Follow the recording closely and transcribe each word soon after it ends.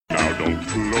Don't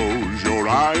close your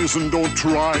eyes and don't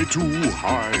try to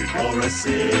hide. Or a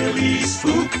silly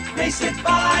spook may sit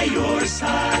by your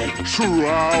side.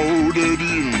 Shrouded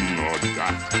in a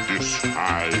dark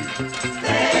disguise.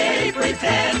 They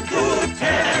pretend to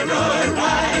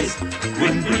terrorize.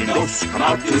 When ghosts come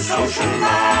out to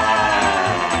socialize.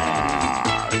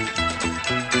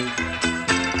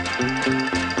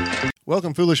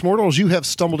 Welcome, foolish mortals. You have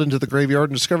stumbled into the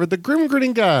graveyard and discovered the Grim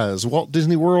Grinning Guys, Walt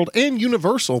Disney World and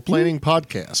Universal Planning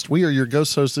Podcast. We are your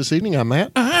ghost hosts this evening. I'm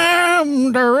Matt.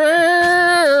 I'm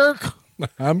Derek.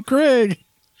 I'm Craig.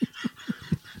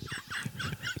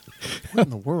 What in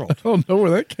the world? I don't know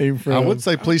where that came from. I would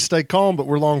say please stay calm, but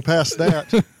we're long past that.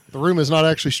 The room is not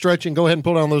actually stretching. Go ahead and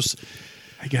pull down those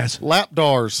Hey, guys. lap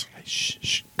doors.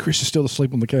 Shh. Chris is still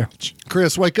asleep on the couch.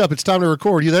 Chris, wake up. It's time to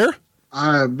record. You there?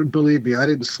 Believe me, I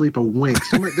didn't sleep a wink.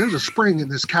 There's a spring in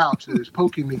this couch that is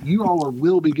poking me. You all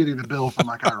will be getting a bill from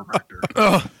my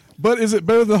chiropractor. But is it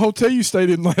better than the hotel you stayed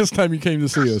in last time you came to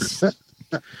see us?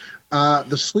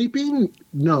 The sleeping,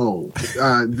 no.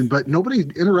 But nobody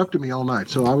interrupted me all night,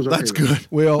 so I was okay. That's with good. it.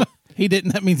 Well, He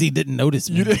didn't. That means he didn't notice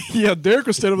me. yeah, Derek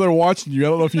was standing there watching you. I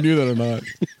don't know if you knew that or not.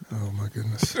 Oh, my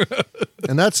goodness.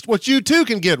 And that's what you, too,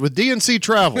 can get with DNC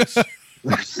Travels.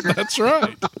 That's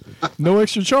right. No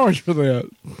extra charge for that.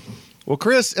 Well,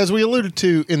 Chris, as we alluded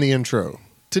to in the intro,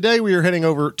 today we are heading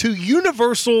over to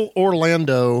Universal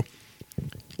Orlando.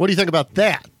 What do you think about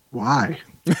that? Why?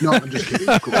 No, I'm just kidding,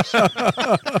 of course.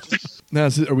 Now,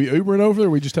 are we Ubering over there? Or are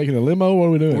we just taking a limo? What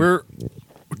are we doing? We're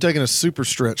taking a super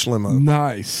stretch limo.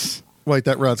 Nice. Wait,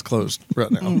 that ride's closed right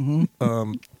now.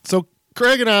 So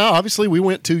Craig and I, obviously, we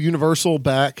went to Universal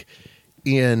back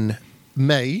in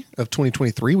May of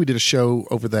 2023. We did a show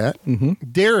over that. Mm-hmm.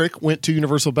 Derek went to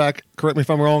Universal back, correct me if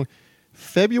I'm wrong,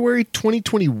 February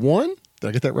 2021? Did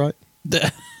I get that right?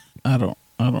 I don't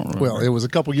remember. Well, it was a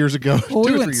couple years ago. Well, 2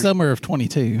 we or went 3 years. summer of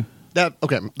 22. That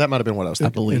might have been what I was I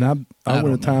thinking. believe. And I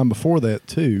went a time before that,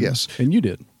 too. Yes. And you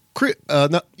did. Chris,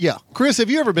 Chris, have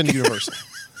you ever been to Universal?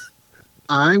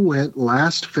 I went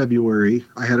last February.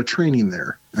 I had a training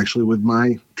there, actually, with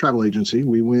my travel agency.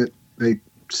 We went, they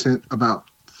sent about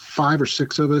 5 or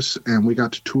 6 of us, and we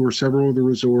got to tour several of the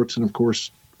resorts and, of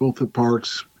course, both the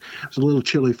parks. It was a little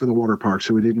chilly for the water park,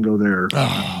 so we didn't go there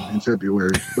in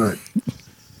February. But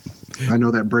I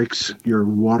know that breaks your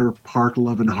water park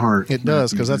loving heart. It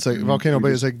does, because Volcano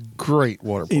Bay is a great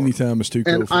water park. Anytime is too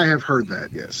cold. And I have heard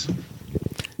that, yes.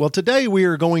 Well, today we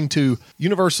are going to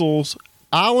Universal's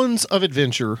Islands of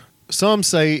Adventure. Some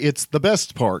say it's the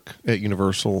best park at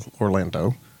Universal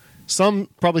Orlando. Some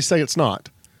probably say it's not.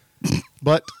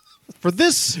 But for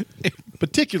this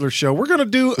particular show, we're going to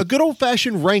do a good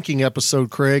old-fashioned ranking episode,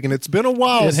 Craig, and it's been a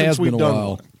while It since has we've been a done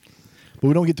while. one. But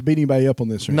we don't get to beat anybody up on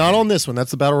this. Right Not now. on this one.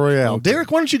 That's the Battle Royale. Okay.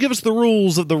 Derek, why don't you give us the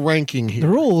rules of the ranking here? The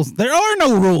rules. There are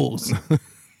no rules.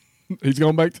 He's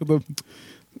going back to the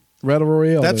Rattle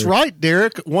Royale. That's there. right,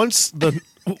 Derek. Once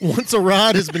a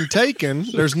ride has been taken,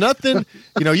 there's nothing,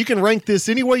 you can rank this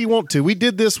any way you want to. We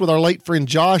did this with our late friend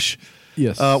Josh.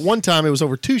 Yes. One time it was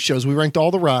over 2 shows. We ranked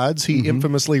all the rides. He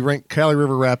infamously ranked Cali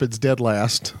River Rapids dead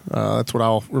last. That's what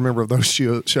I'll remember of those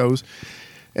shows.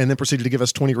 And then proceeded to give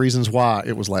us 20 reasons why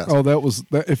it was last. Oh, that was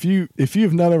that. If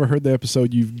you've not ever heard the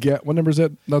episode, you've got what number is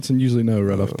that? Nuts and usually know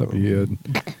right off the top of your head.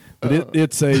 But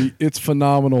it's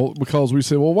phenomenal because we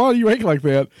said, well, why do you rank like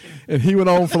that? And he went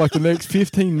on for like the next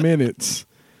 15 minutes.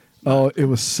 Oh, it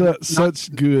was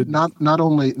such good. Not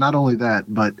only that,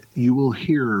 but you will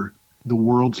hear the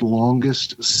world's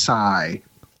longest sigh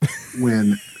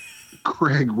when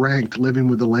Craig ranked Living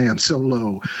with the Land so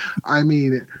low. I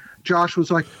mean, Josh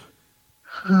was like,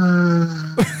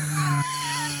 I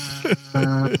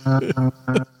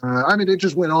mean, it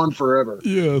just went on forever.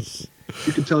 Yes.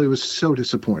 You could tell he was so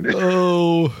disappointed.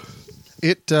 Oh,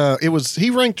 It was he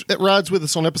ranked at rides with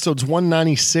us on episodes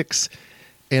 196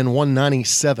 and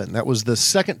 197. That was the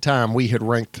second time we had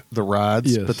ranked the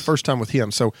rides, Yes. but the first time with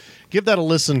him. So give that a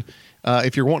listen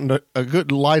if you're wanting a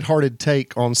good lighthearted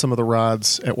take on some of the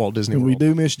rides at Walt Disney and World. we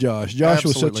do miss Josh. Josh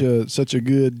Absolutely. was such a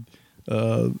good.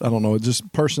 I don't know,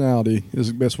 just personality is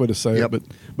the best way to say Yep. it.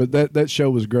 But that show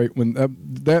was great when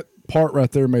that part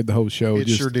right there made the whole show. It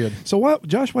sure did. So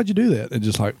Josh, why'd you do that? It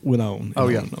just like went on. and Oh,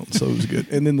 on yeah. and on. So it was good.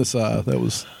 And then the sigh, that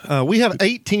was We have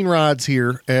 18 rides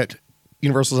here at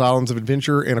Universal's Islands of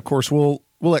Adventure, and of course we'll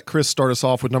let Chris start us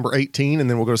off with number 18, and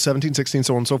then we'll go to 17, 16,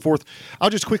 so on and so forth. I'll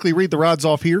just quickly read the rides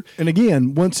off here. And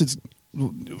again, once it's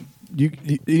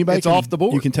anybody It's off the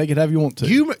board. You can take it however you want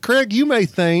to. Craig, you may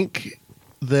think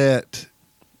that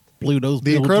Pluto's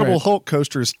the Bill Incredible Track. Hulk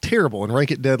coaster is terrible and rank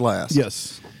it dead last.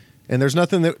 Yes. And there's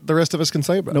nothing that the rest of us can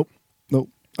say about it. Nope.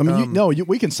 I mean,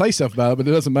 we can say stuff about it, but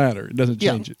it doesn't matter. It doesn't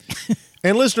change it.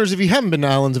 And listeners, if you haven't been to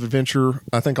Islands of Adventure,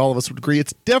 I think all of us would agree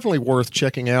it's definitely worth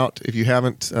checking out if you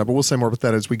haven't. But we'll say more about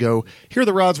that as we go. Here are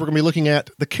the rides we're going to be looking at: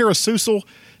 the Carousel,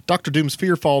 Dr. Doom's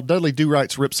Fearfall, Dudley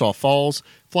Do-Right's Ripsaw Falls,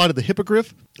 Flight of the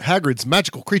Hippogriff, Hagrid's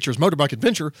Magical Creatures Motorbike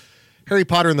Adventure, Harry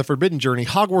Potter and the Forbidden Journey,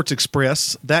 Hogwarts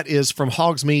Express, that is from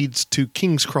Hogsmeade to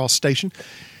King's Cross Station,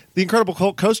 The Incredible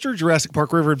Hulk Coaster, Jurassic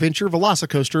Park River Adventure,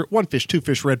 Velocicoaster, One Fish, Two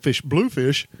Fish, Red Fish, Blue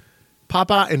Fish,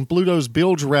 Popeye and Bluto's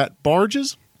Bilge Rat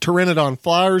Barges, Pteranodon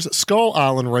Flyers, Skull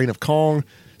Island Reign of Kong,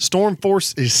 Storm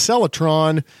Force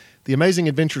Accelatron, The Amazing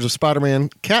Adventures of Spider-Man,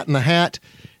 Cat in the Hat,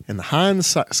 and the High in the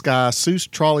Sky Seuss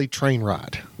Trolley Train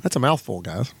Ride. That's a mouthful,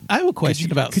 guys. I have a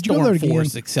question about could you go Storm there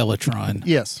Force Accelatron.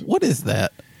 Yes. What is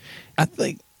that? I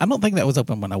don't think that was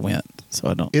open when I went, so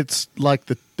I don't. It's like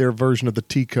their version of the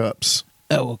Teacups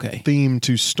Oh, okay. theme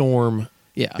to Storm.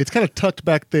 Yeah. It's kind of tucked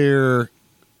back there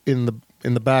in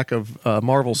the back of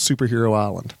Marvel's Superhero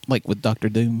Island. Like with Doctor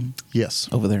Doom Yes.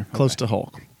 over there. Close Okay. to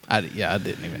Hulk. I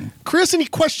didn't even. Chris, any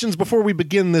questions before we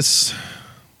begin this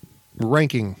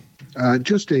ranking?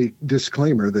 Just a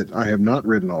disclaimer that I have not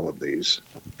ridden all of these,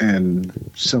 and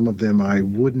some of them I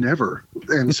would never.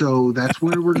 And so that's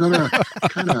where we're going to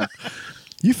kind of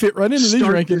You fit right into these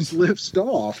start this rankings. list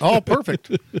off. Oh,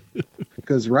 perfect.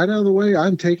 Because right out of the way,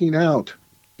 I'm taking out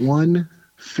 1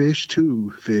 fish,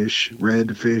 2 fish,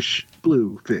 red fish,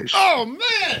 blue fish. Oh,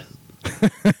 man.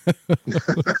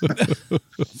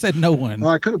 Said no one. Well,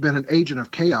 I could have been an agent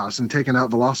of chaos and taken out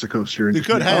Velocicoaster. And You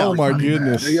could have. Oh, my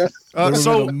goodness. Yeah. There would've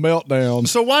so- been a meltdown.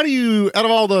 So why do you, out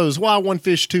of all those, why 1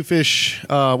 fish, 2 fish,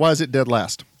 why is it dead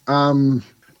last?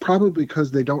 Probably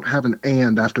because they don't have an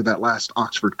and after that last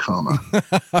Oxford comma.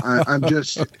 I'm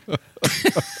just,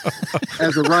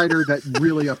 as a writer, that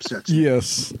really upsets me.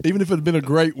 Yes. Even if it had been a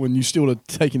great one, you still would have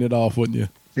taken it off, wouldn't you?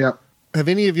 Yep. Have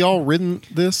any of y'all ridden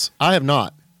this? I have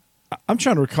not. I'm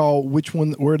trying to recall which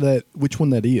one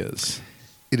that is.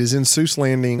 It is in Seuss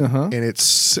Landing, Uh-huh. and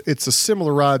it's a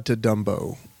similar ride to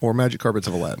Dumbo or Magic Carpets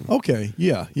of Aladdin. Okay.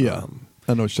 Yeah.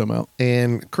 I know what you're talking about.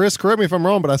 And Chris, correct me if I'm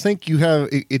wrong, but I think you have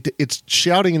it's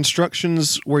shouting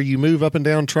instructions where you move up and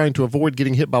down trying to avoid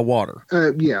getting hit by water.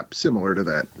 Yeah, similar to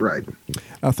that. Right.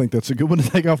 I think that's a good one to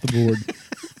take off the board.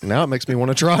 Now it makes me want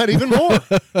to try it even more.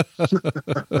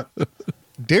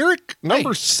 Derek,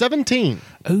 number 17.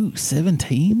 Oh,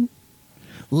 17?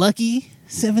 Lucky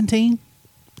 17?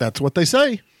 That's what they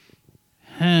say.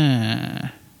 Huh.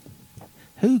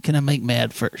 Who can I make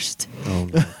mad first? Oh,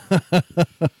 no.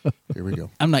 Here we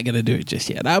go. I'm not going to do it just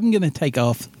yet. I'm going to take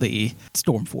off the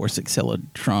Storm Force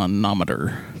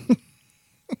Accelotronometer.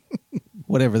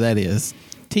 Whatever that is.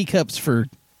 Teacups for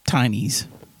tinies.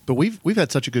 But we've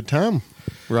had such a good time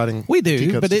riding We do,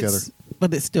 teacups but together.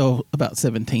 it's still about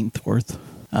 17th worth,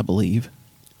 I believe.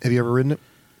 Have you ever ridden it?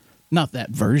 Not that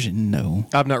version, no.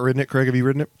 I've not ridden it. Craig, have you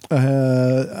ridden it? I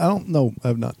don't know.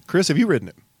 I've not. Chris, have you ridden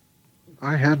it?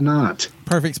 I have not.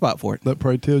 Perfect spot for it. That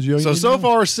probably tells you. So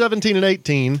far, 17 and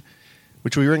 18,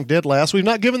 which we ranked dead last, we've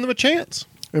not given them a chance.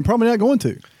 And probably not going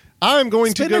to. I'm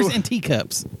going to Spinners go and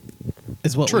teacups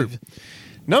is what True. we've...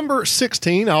 number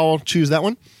 16. I'll choose that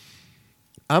one.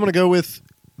 I'm going to go with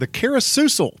the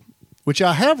Carousel, which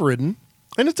I have ridden,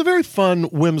 and it's a very fun,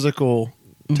 whimsical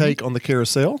take on the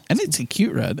carousel. And it's a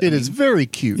cute ride. It is very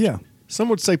cute. Yeah. Some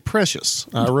would say precious.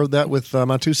 I rode that with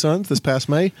my 2 sons this past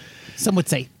May. Some would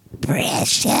say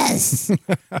precious.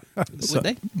 Would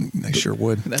they? They sure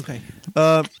would. Okay.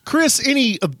 Chris,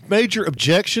 any major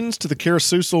objections to the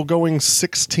Carousel going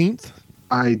 16th?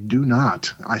 I do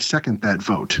not. I second that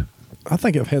vote. I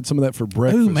think I've had some of that for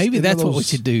breakfast. Ooh, maybe You know that's what we those-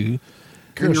 should do.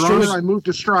 And Your Honor, I move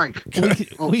to strike.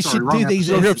 We should do these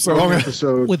episode. Wrong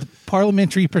episode. with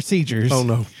parliamentary procedures. Oh,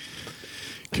 no.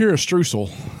 Kira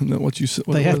Streusel. Isn't that what you said?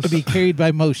 what They it have was? to be carried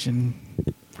by motion.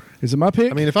 Is it my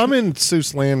pick? I mean, if I'm in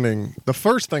Seuss Landing, the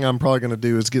first thing I'm probably going to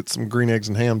do is get some green eggs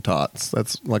and ham tots.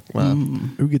 That's like my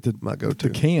who get my go-to.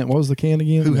 the can? What was the can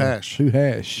again? Who hash. Who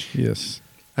hash? Yes.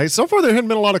 Hey, so far there hadn't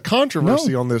been a lot of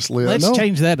controversy No. on this list. Let's No.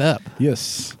 change that up.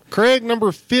 Yes. Craig,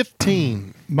 number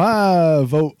 15. My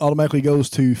vote automatically goes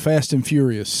to Fast and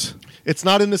Furious. It's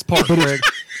not in this park, Craig.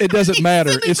 It doesn't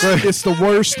matter. It's the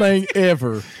worst thing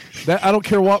ever. That I don't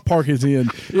care what park it's in.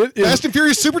 It is, Fast and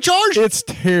Furious Supercharged? it's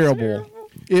terrible.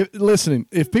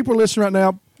 If people are listening right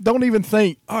now, don't even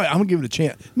think, all right, I'm gonna give it a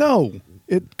chance. No.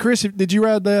 Chris, did you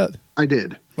ride that? I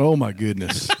did. Oh my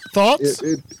goodness. Thoughts?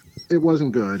 It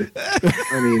wasn't good.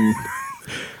 I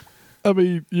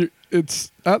mean,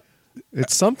 it's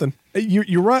something.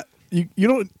 you're right. You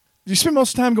don't. You spend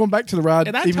most of the time going back to the ride,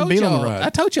 And I even told being on y'all- the ride. I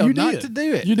told y'all You not did. to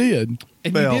do it. You did.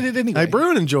 And Well, you did it anyway. Hey,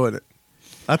 Bruin enjoyed it.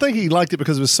 I think he liked it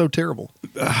because it was so terrible.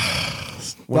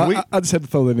 I just had to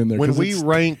throw that in there. When 'cause we it's-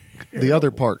 rank the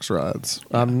other parks rides,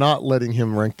 I'm not letting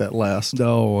him rank that last.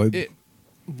 no,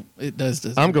 It does.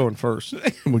 I'm going first.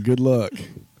 well, good luck.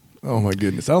 Oh my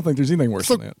goodness, I don't think there's anything worse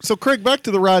So, than that. so Craig, back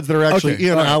to the rides that are actually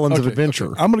in all right, Islands of okay, Adventure.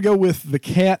 okay. I'm going to go with the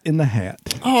Cat in the Hat.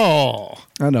 Oh,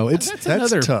 I know it's That's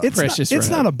another tough. precious it's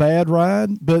ride. not a bad ride,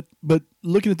 but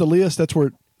looking at the list, that's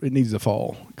where it needs to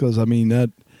fall. Because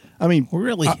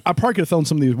Really? I probably could have thrown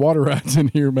some of these water rides in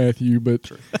here, Matthew,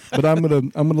 but I'm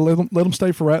gonna let them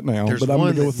stay for right now. But I'm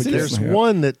gonna go with the Cat in there's the Hat.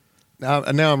 one that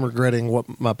now I'm regretting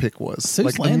what my pick was.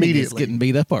 Seuss Landing is getting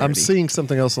beat up already. I'm seeing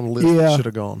something else on the list that should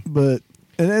have gone. But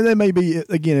and that may be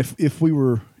again if we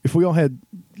all had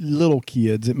little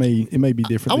kids, it may be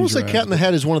different. I will these say rides, Cat in the but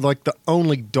Hat is one of the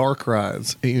only dark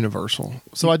rides at Universal.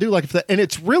 So I do like that, and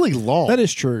it's really long. That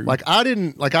is true.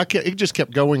 It just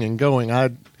kept going and going. I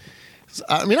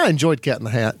enjoyed Cat in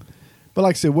the Hat. But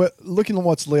like I said, looking at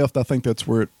what's left, I think that's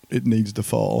where it needs to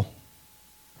fall.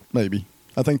 Maybe.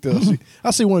 I think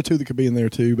I see one or two that could be in there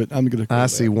too, but I'm going to. I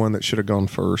see one that should have gone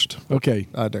first. Okay.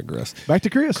 I digress. Back to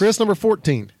Chris. Chris, number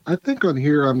 14. I think on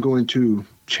here I'm going to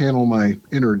channel my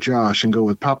inner Josh and go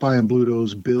with Popeye and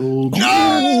Bluto's Build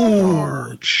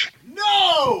March.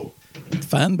 No!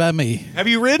 Fine by me. Have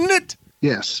you ridden it?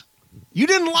 Yes. You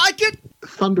didn't like it?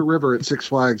 Thunder River at Six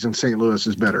Flags in St. Louis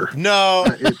is better. No.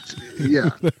 It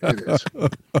is.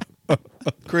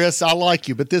 Chris, I like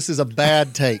you, but this is a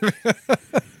bad take.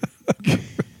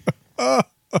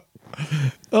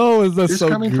 Oh, is that This so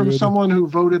coming good? from someone who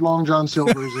voted Long John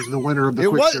Silver's as the winner of the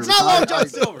quick It's service. not Long John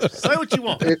Silver. Say what you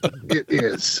want. It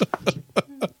is.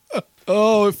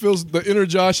 Oh, it feels the inner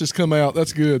Josh has come out.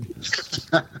 That's good.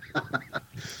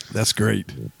 That's great.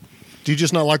 Do you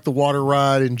just not like the water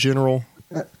ride in general?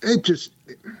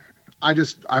 I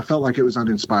felt like it was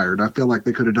uninspired. I feel like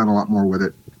they could have done a lot more with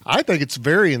it. I think it's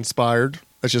very inspired.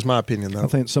 That's just my opinion, though. I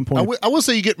think at some point I will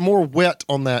say you get more wet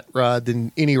on that ride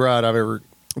than any ride I've ever.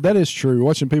 that is true.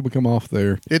 Watching people come off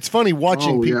there. It's funny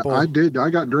watching Oh people. yeah, I did. I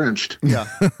got drenched. Yeah,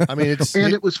 I mean it's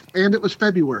It was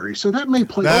February, so that may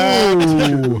play.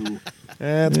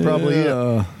 that's probably it.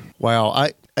 Yeah. Wow,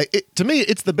 to me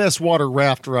it's the best water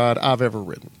raft ride I've ever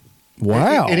ridden.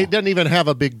 Wow. And it doesn't even have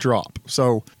a big drop,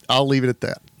 so I'll leave it at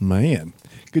that. Man.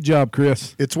 Good job,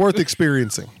 Chris. It's worth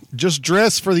experiencing. Just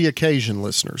dress for the occasion,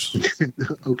 listeners.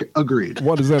 Okay, agreed.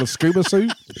 What is that, a scuba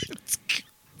suit?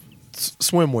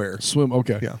 Swimwear. Swim,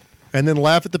 okay. Yeah. And then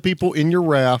laugh at the people in your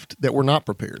raft that were not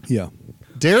prepared. Yeah.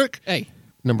 Derek, Hey,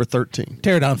 number 13.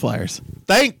 Pterodon flyers.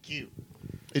 Thank you.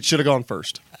 It should have gone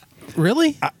first.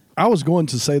 Really? I was going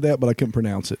to say that, but I couldn't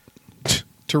pronounce it.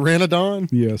 Pteranodon?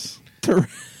 Yes.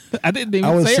 I didn't I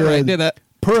even would say it say right, did I?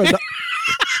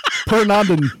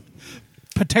 Pteranodon.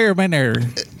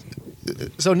 Pterodon.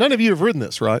 So none of you have ridden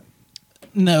this, right?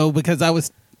 No, because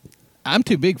I'm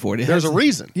too big for it. There's a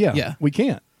reason. Yeah. Yeah. We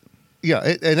can't. Yeah,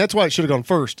 and that's why it should have gone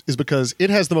first, is because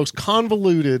it has the most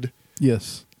convoluted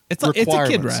Yes. It's a kid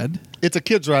requirements. ride. It's a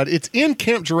kid's ride. It's in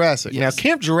Camp Jurassic. Yes. Now,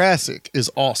 Camp Jurassic is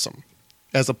awesome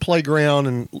as a playground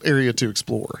and area to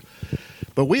explore.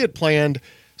 But we had planned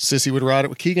Sissy would ride it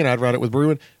with Keegan, I'd ride it with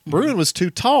Bruin. Bruin was too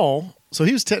tall, so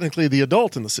he was technically the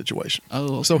adult in the situation.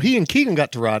 Oh, okay. So he and Keegan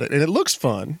got to ride it, and it looks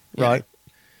fun, right?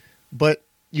 But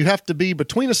you have to be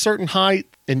between a certain height,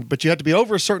 but you have to be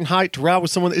over a certain height to ride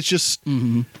with someone. It's just, I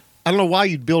don't know why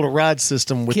you'd build a ride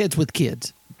system with Kids with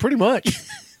kids. pretty much,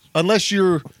 unless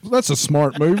you're. That's a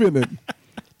smart move, isn't it?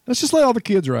 Let's just let all the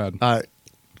kids ride.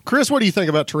 Chris, what do you think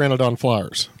about Pteranodon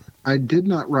Flyers? I did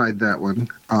not ride that one,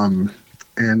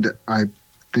 and I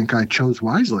think I chose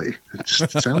wisely.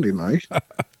 It's sounding like.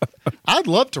 I'd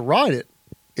love to ride it.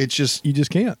 It's just You just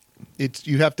can't.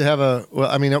 you have to have a. Well,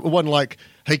 I mean, it wasn't like,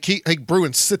 hey,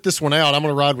 Bruin, sit this one out. I'm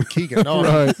going to ride with Keegan. No,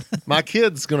 Right. my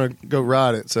kid's going to go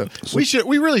ride it. So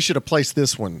we really should have placed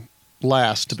this one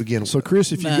last to begin So, with.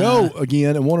 Chris, if you Nah. go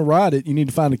again and want to ride it, you need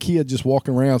to find a kid just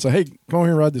walking around and say, hey, come on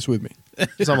here and ride this with me.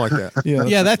 Something like that. Yeah.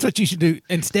 Yeah, that's what you should do.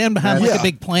 And stand behind like Yeah. a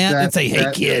big plant and say,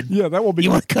 hey, kid, Yeah, that will be. you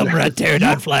want to come ride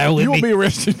Pterodon flyer with You will me? be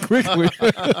arrested quickly.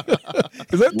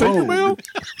 Is that Tinkerbell?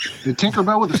 Did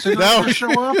Tinkerbell with a cigarette No.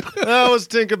 show up? That was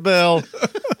Tinkerbell.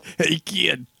 Hey,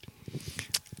 kid.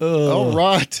 All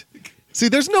right. See,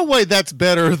 there's no way that's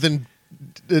better than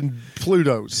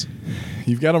Pluto's.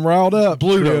 You've got them riled up.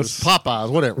 Pluto's, Chris. Popeyes,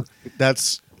 whatever.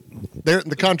 That's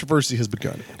the controversy has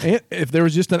begun. And if there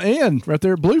was just an and right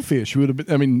there at Bluefish, you would have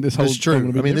been. I mean, this whole That's true. thing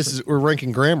would I have mean, been we're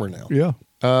ranking grammar now. different.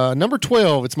 Yeah. Number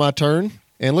 12, it's my turn.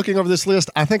 And looking over this list,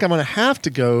 I think I'm going to have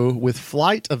to go with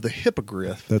Flight of the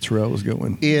Hippogriff That's where I was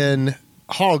going. in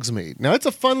Hogsmeade. Now, it's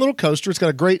a fun little coaster. It's got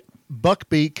a great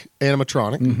buckbeak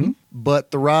animatronic, but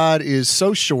the ride is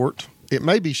so short It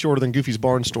may be shorter than Goofy's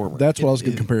Barnstormer. That's what I was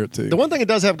going to compare it to. The one thing it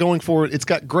does have going for it, it's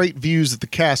got great views at the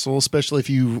castle, especially if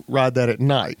you ride that at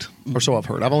night, or so I've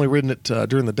heard. I've only ridden it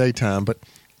during the daytime, but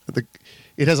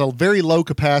it has a very low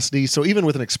capacity, so even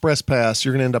with an express pass,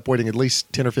 you're going to end up waiting at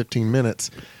least 10 or 15 minutes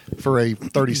for a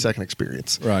 30-second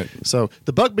experience. Right. So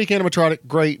the Buckbeak animatronic,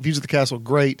 great. Views of the castle,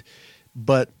 great.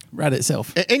 But Ride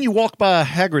itself. And you walk by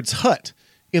Hagrid's hut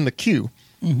in the queue,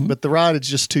 but the ride is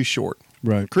just too short.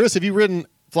 Right. Chris, have you ridden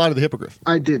Flight of the Hippogriff?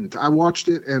 I didn't. I watched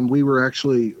it, and we were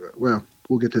actually, well,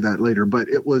 we'll get to that later, but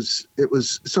it was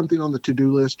something on the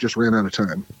to-do list, just ran out of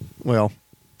time. Well,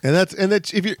 and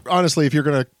that's if you're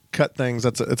going to cut things,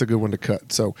 that's a good one to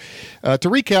cut. So to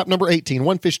recap, number 18,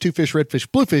 One Fish, Two Fish, Red Fish,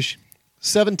 Blue Fish.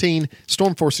 17,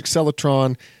 Stormforce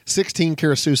Accelatron. 16,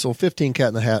 Carasusel. 15, Cat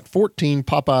in the Hat. 14,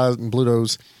 Popeye and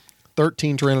Bluto's.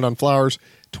 13, Pteranodon Flowers.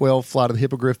 12, Flight of the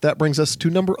Hippogriff. That brings us to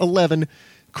number 11,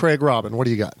 Craig Robin. What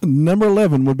do you got? Number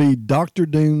 11 would be Dr.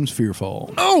 Doom's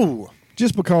Fearfall. Oh!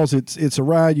 Just because it's a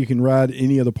ride you can ride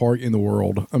any other park in the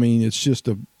world. I mean, it's just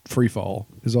a free fall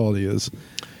is all it is.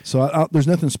 So there's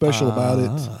nothing special about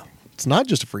it. It's not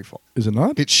just a free fall. Is it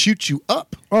not? It shoots you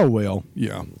up. Oh, well,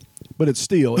 yeah. But it's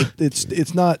still,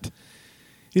 it's not,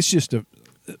 it's just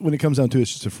when it comes down to it,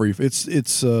 it's just a free,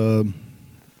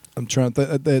 I'm trying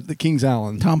to, the Kings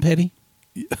Island. Tom Petty?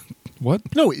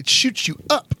 What? No, it shoots you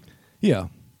up. Yeah.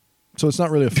 So it's not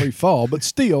really a free fall, but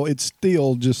still, it's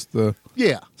still just the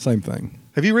same thing.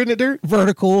 Have you ridden it, Derek?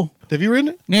 Vertical. Have you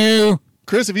ridden it? No.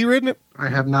 Chris, have you ridden it? I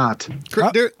have not.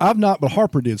 I've not, but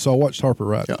Harper did, so I watched Harper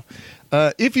ride.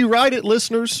 Yeah. If you ride it,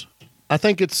 listeners, I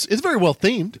think it's very well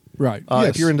themed. Right.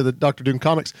 If you're into the Doctor Doom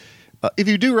comics, if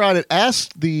you do ride it,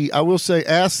 ask the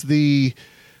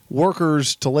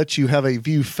workers to let you have a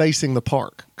view facing the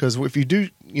park, because if you do,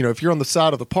 if you're on the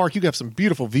side of the park, you have some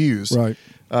beautiful views. Right.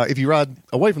 If you ride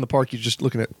away from the park, you're just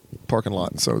looking at parking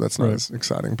lot, so that's not as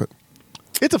exciting. But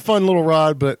it's a fun little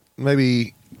ride, but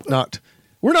maybe not.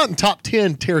 We're not in top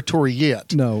 10 territory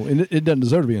yet. No, and it doesn't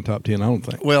deserve to be in top 10, I don't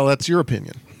think. Well, that's your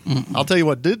opinion. I'll tell you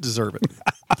what did deserve it.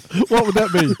 What would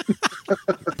that be?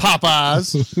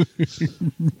 Popeyes.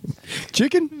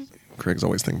 Chicken? Craig's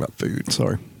always thinking about food.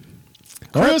 Sorry.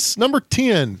 Chris, number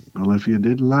 10. Well, if you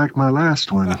didn't like my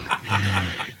last one,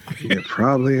 you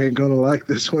probably ain't going to like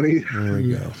this one either. There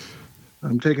we go.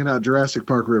 I'm taking out Jurassic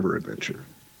Park River Adventure.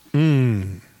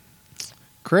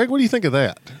 Craig, what do you think of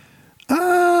that?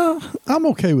 I'm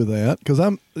okay with that because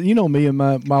I'm, me and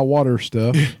my water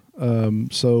stuff.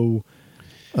 So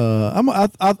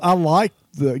I like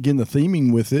the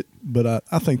theming with it, but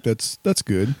I think that's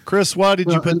good. Chris, why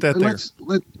did you put that there?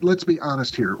 Let's be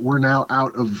honest here. We're now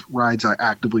out of rides I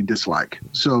actively dislike.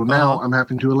 So now I'm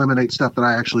having to eliminate stuff that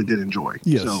I actually did enjoy.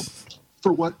 Yes. So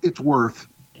for what it's worth,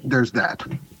 there's that.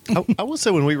 I will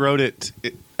say when we wrote it,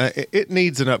 it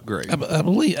needs an upgrade. I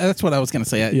believe that's what I was going to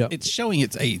say. Yeah. It's showing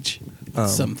its age.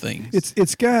 Some things.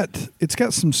 It's got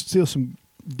some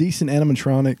decent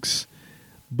animatronics,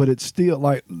 but it's still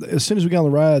like as soon as we got on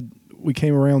the ride, we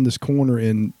came around this corner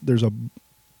and there's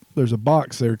a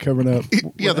box there covering up.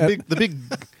 The big.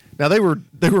 Now they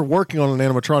were working on an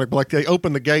animatronic, but like they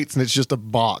open the gates and it's just a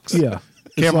box. Yeah.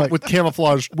 With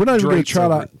camouflage. We're not even going to try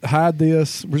over to hide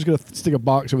this. We're just going to stick a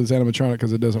box over this animatronic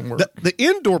because it doesn't work. The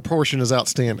indoor portion is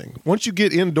outstanding. Once you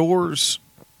get indoors,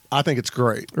 I think it's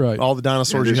great. Right. All the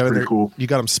dinosaurs you have in there, cool. you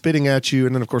got them spitting at you,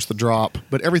 and then of course the drop.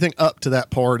 But everything up to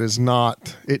that part is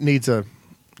not. It needs a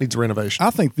renovation.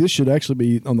 I think this should actually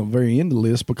be on the very end of the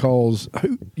list because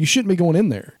you shouldn't be going in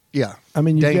there. Yeah. I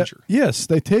mean, danger. Yes,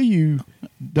 they tell you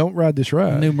don't ride this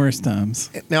ride numerous times.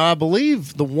 Now I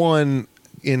believe the one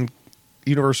in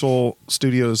Universal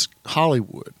Studios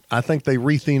Hollywood, I think they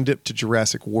rethemed it to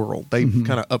Jurassic World. They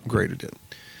kind of upgraded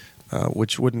it,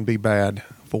 which wouldn't be bad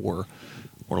for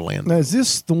Orlando. Now, is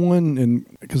this the one?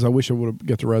 Because I wish I would have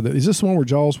got to ride that. Is this the one where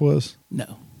Jaws was?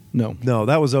 No. No,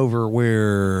 that was over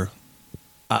where.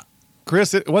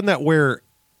 Chris, wasn't that where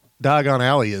Diagon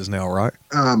Alley is now, right?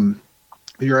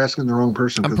 You're asking the wrong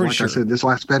person. I'm Because pretty like sure. I said, this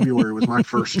last February was my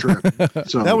first trip.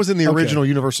 So That was in the original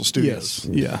Universal Studios.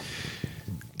 Yes. Yeah.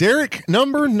 Derek,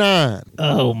 number 9.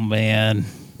 Oh man,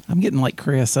 I'm getting like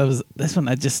Chris. This one.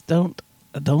 I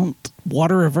don't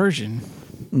water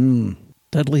aversion.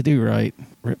 Dudley Do Right.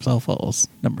 Rips All Falls.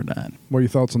 Number 9. What are your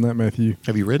thoughts on that, Matthew?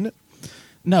 Have you ridden it?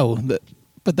 No,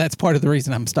 but that's part of the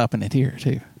reason I'm stopping it here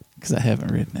too, because I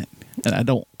haven't ridden it, and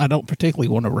I don't particularly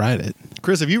want to ride it.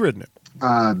 Chris, have you ridden it?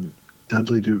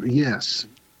 Dudley Do. Yes.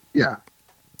 Yeah.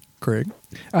 Craig?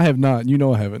 I have not. You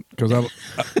know I haven't because I'm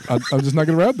just not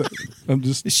going to ride that. I'm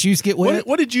just. The shoes get wet.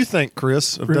 What did you think,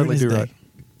 Chris, of Ruin Dudley his Do day. Right?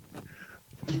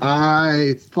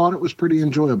 I thought it was pretty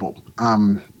enjoyable.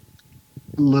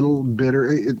 little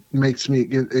bitter. It makes me.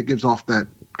 It gives off that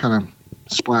kind of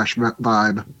splash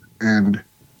vibe, and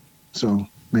so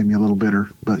made me a little bitter.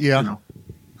 But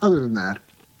other than that,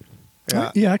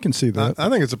 Yeah, I can see that. I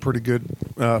think it's a pretty good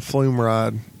flume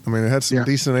ride. I mean, it had some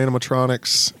decent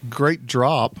animatronics, great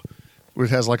drop. It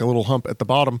has like a little hump at the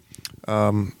bottom.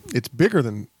 It's bigger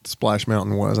than Splash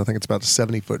Mountain was. I think it's about a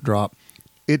 70-foot drop.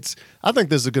 I think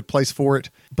this is a good place for it.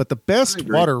 But the best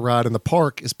water ride in the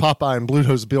park is Popeye and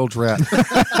Bluto's Bilge Rat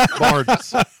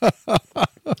barges.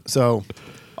 So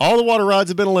all the water rides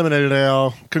have been eliminated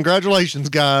now. Congratulations,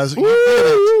 guys. You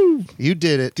did it. You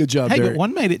did it. Good job, Hey, Derek. but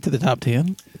one made it to the top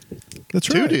 10. That's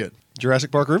Two right. did.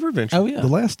 Jurassic Park River Adventure. Oh, yeah. The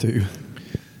last two.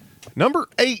 Number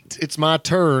 8, it's my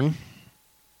turn.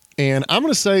 And I'm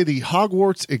going to say the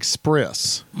Hogwarts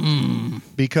Express.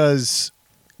 Because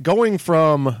going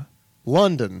from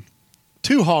London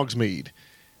to Hogsmeade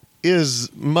is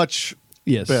much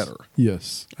better.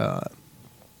 Yes. Now,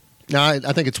 I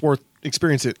think it's worth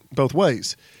experiencing it both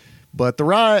ways. But the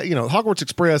ride, Hogwarts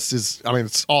Express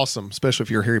it's awesome, especially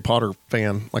if you're a Harry Potter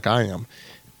fan like I am.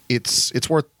 It's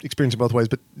worth experiencing both ways.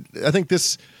 But I think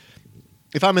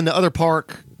if I'm in the other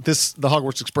park, the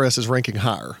Hogwarts Express is ranking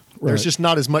higher. Right. There's just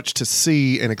not as much to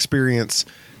see and experience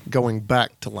going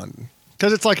back to London.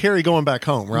 Because it's like Harry going back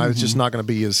home, right? It's just not going to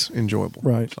be as enjoyable.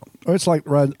 Right. Or it's like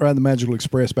riding the Magical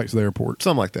Express back to the airport.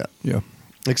 Something like that. Yeah.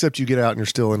 Except you get out and you're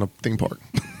still in a theme park.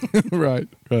 Right.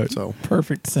 So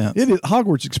Perfect sense. It is,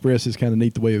 Hogwarts Express is kind of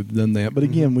neat the way they've done that. But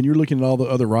again, when you're looking at all the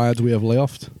other rides we have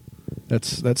left,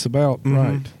 that's about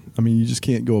right. I mean, you just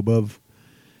can't go above.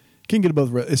 Can't get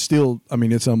above. It's still. I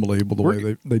mean, it's unbelievable the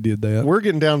way they did that. we're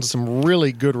getting down to some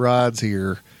really good rides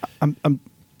here.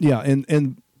 Yeah,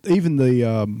 and even the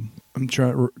I'm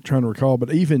trying to recall,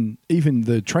 but even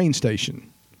the train station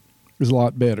is a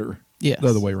lot better. Yes. The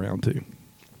other way around too.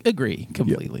 Agree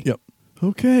completely. Yep.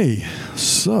 Okay,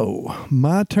 so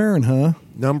my turn, huh?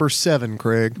 Number 7,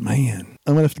 Craig. Man,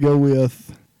 I'm gonna have to go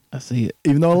with. I see it.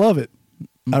 Even though I love it,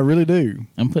 I really do.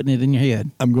 I'm putting it in your head.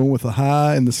 I'm going with a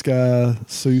high in the sky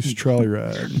Seuss trolley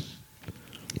ride.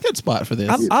 Good spot for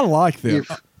this. I like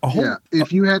that.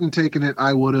 If you hadn't taken it,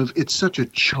 I would have. It's such a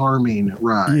charming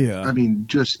ride. Yeah. I mean,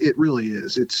 it really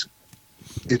is. It's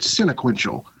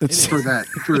sequential for that.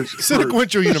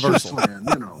 Sequential Universal.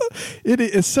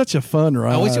 It's such a fun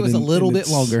ride. I wish it was a little bit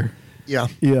longer. Yeah.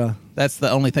 Yeah. That's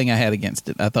the only thing I had against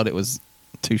it. I thought it was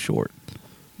too short.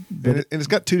 And it's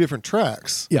got 2 different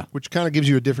tracks. Yeah. Which kind of gives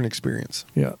you a different experience.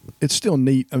 Yeah, it's still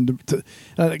neat.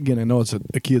 Again, I know it's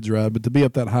a kid's ride, but to be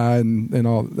up that high and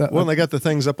all that. Well, and they got the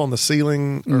things up on the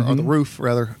ceiling, or on the roof,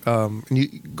 rather.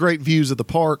 And great views of the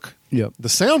park. Yeah. The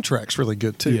soundtrack's really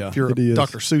good, too, Yeah, if you're it a is.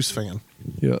 Dr. Seuss fan.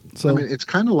 Yeah. So I mean, it's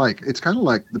kind of like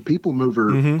the People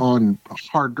Mover on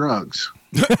hard drugs.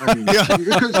 I mean,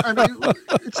 because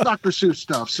it's Dr. Seuss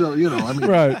stuff, so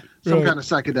right. Some kind of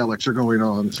psychedelics are going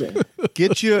on. So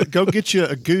Go get you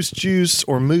a goose juice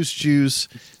or moose juice,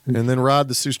 and then ride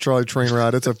the Seuss Trolley train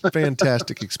ride. It's a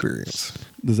fantastic experience.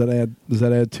 Does that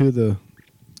add to the?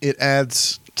 It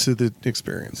adds to the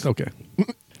experience. Okay.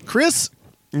 Chris,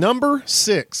 number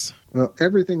 6. well,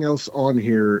 everything else on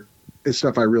here is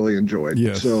stuff I really enjoyed.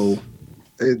 Yes. So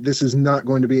this is not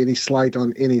going to be any slight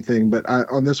on anything, but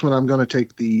on this one, I'm going to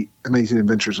take the Amazing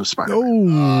Adventures of Spider-Man.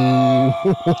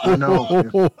 Oh. I know.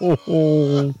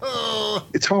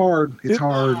 It's hard. It's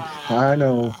hard. I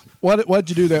know. Why'd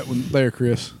you do that one there,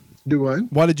 Chris? Do I?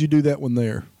 Why did you do that one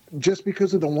there? Just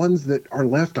because of the ones that are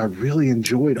left, I really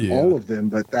enjoyed all of them,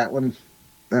 but that one's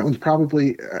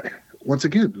probably, once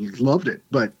again, loved it,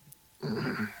 but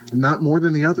not more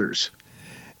than the others.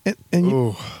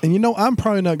 And I'm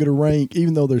probably not going to rank,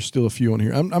 even though there's still a few on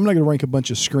here. I'm not going to rank a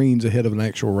bunch of screens ahead of an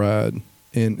actual ride,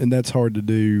 and that's hard to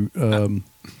do.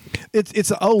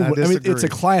 It's an old one. I mean, it's a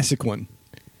classic one.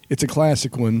 It's a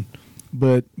classic one,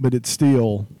 but it's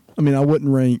still. I mean, I wouldn't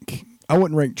rank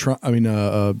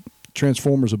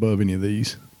Transformers above any of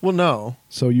these. Well, no.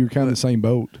 So you're kind of the same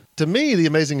boat. To me, The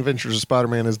Amazing Adventures of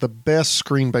Spider-Man is the best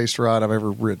screen-based ride I've ever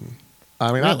ridden.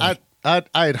 I mean, Really? I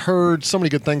had heard so many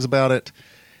good things about it.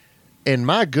 And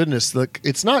my goodness,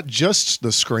 it's not just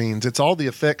the screens; it's all the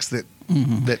effects that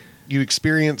you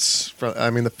experience.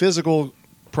 The physical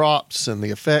props and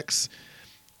the effects.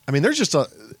 I mean, there's just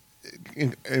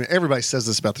and everybody says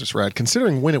this about this ride.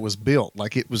 Considering when it was built,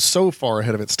 like it was so far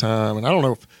ahead of its time. And I don't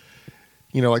know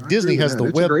if Disney has the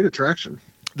It's a great attraction.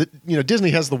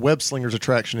 Disney has the Web Slingers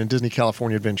attraction in Disney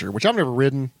California Adventure, which I've never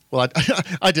ridden. Well,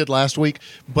 I did last week,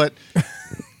 but.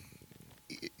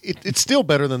 It's still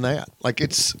better than that. Like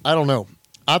I don't know.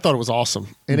 I thought it was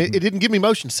awesome. And it didn't give me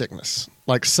motion sickness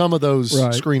like some of those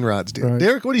screen rides did. Right.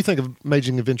 Derek, what do you think of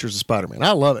Amazing Adventures of Spider-Man?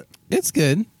 I love it. It's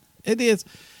good. It is.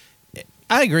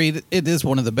 I agree. It is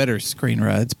one of the better screen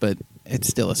rides, but it's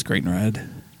still a screen ride.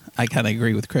 I kind of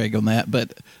agree with Craig on that.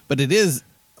 But it is,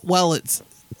 while it's,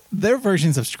 their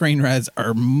versions of screen rides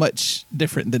are much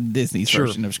different than Disney's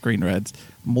version of screen rides.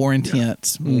 More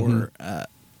intense, more,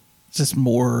 just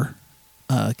more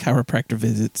chiropractor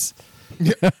visits.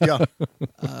 Yeah.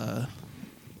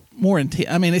 More intense.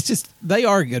 I mean, it's just, they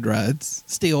are good rides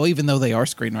still, even though they are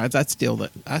screen rides. I'd still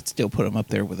put them up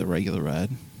there with a regular ride.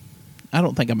 I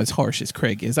don't think I'm as harsh as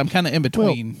Craig is. I'm kind of in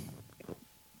between. Well,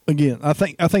 again, I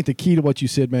think the key to what you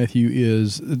said, Matthew,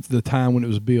 is the time when it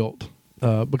was built.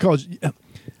 Because,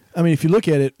 I mean, if you look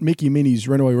at it, Mickey and Minnie's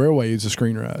Runaway Railway is a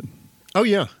screen ride. Oh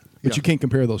yeah. But you can't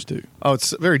compare those two. Oh,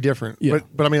 it's very different. Yeah.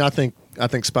 But I mean, I think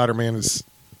Spider-Man is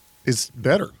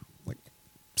better, like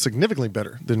significantly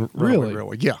better than Really?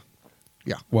 Railway. Yeah.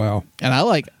 Yeah. Wow. And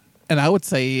I would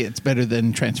say it's better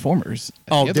than Transformers.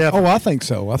 Oh, The other- definitely. Oh, I think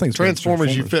so. I think it's better than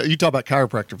Transformers. You talk about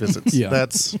chiropractor visits. Yeah.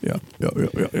 That's Yeah.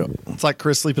 it's like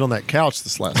Chris sleeping on that couch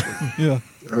this last week. Yeah.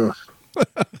 Ugh.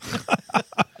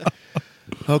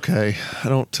 Okay, I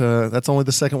don't. That's only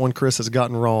the second one Chris has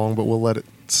gotten wrong, but we'll let it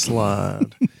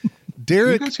slide. You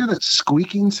Derek, guys hear that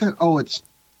squeaking sound? Oh, it's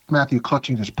Matthew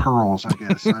clutching his pearls, I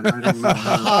guess. I don't know.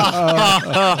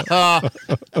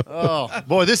 oh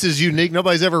boy, this is unique.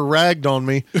 Nobody's ever ragged on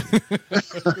me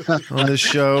on this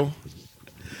show.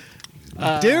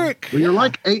 Derek, Well, you're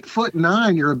like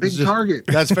 8'9". You're a big target.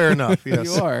 that's fair enough.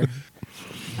 Yes, You are.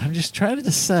 I'm just trying to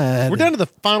decide. We're down to the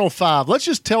final five. Let's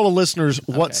just tell the listeners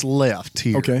what's left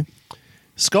here. Okay.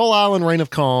 Skull Island, Reign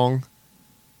of Kong,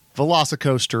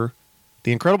 Velocicoaster,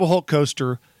 The Incredible Hulk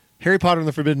Coaster, Harry Potter and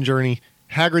the Forbidden Journey,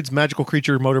 Hagrid's Magical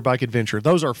Creature Motorbike Adventure.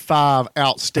 Those are 5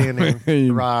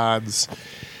 outstanding rides.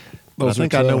 But I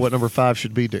think I know what number 5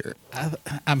 should be, Derek.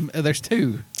 There's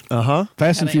 2. Fast and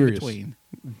Kinda in Furious. between.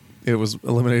 It was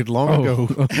eliminated long ago.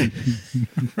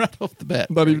 Right off the bat.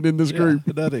 Not even in this group.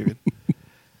 Not even.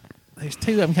 There's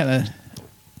 2 I'm kind of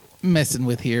messing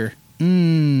with here.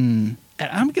 And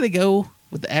I'm going to go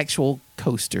with the actual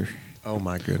coaster. Oh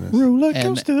my goodness. Roller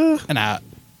coaster.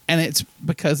 And it's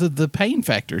because of the pain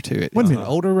factor to it. Wait a It's minute. an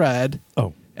older ride.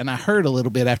 Oh. And I hurt a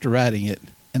little bit after riding it,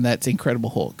 and that's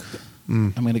Incredible Hulk.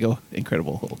 I'm going to go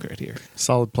Incredible Hulk right here.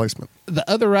 Solid placement. The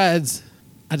other rides,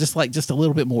 I just like just a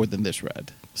little bit more than this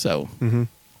ride. So I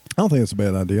don't think that's a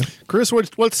bad idea. Chris,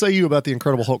 what say you about the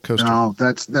Incredible Hulk Coaster? No,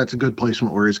 that's a good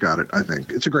placement where he's got it, I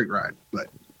think. It's a great ride. But,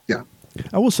 yeah.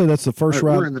 I will say that's the first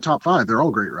We're ride. in the top 5. They're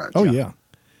all great rides. Oh, yeah.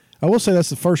 I will say that's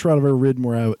the first ride I've ever ridden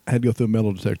where I had to go through a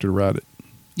metal detector to ride it.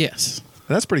 yes.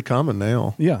 That's pretty common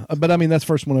now. Yeah, but I mean that's the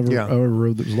first one I ever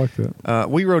rode that was like that.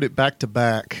 We rode it back to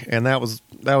back, and that was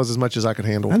as much as I could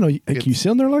handle. I know. Can you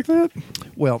sit in there like that?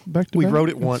 Well, Back to we back? rode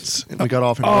it once, and we got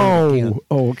off and rode it again.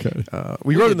 Okay.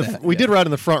 We rode in did the that, we did ride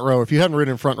in the front row. If you haven't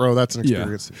ridden in front row, that's an Yeah.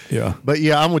 experience. Yeah. But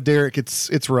yeah, I'm with Derek.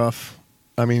 It's rough.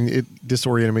 I mean, it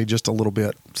disoriented me just a little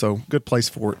bit. So good place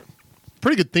for it.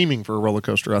 Pretty good theming for a roller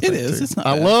coaster. I think is. too. It's not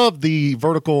I bad. love the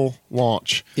vertical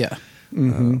launch. Yeah.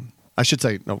 I should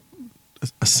say no,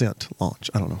 ascent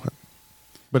launch. I don't know,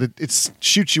 but it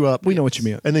shoots you up. We know what you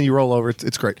meant. And then you roll over.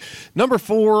 It's great. Number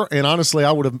 4, and honestly,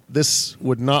 this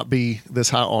would not be this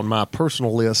high on my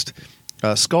personal list.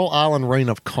 Skull Island, Reign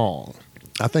of Kong.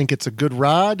 I think it's a good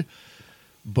ride,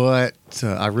 but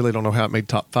I really don't know how it made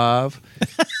top 5.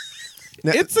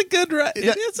 Now, It's a good ride.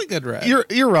 It is a good ride.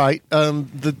 You're right.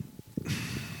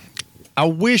 I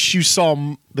wish you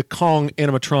saw the Kong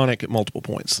animatronic at multiple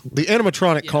points. The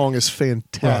animatronic Kong is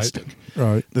fantastic.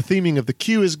 Right. The theming of the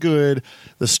queue is good.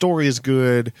 The story is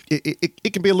good.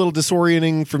 It can be a little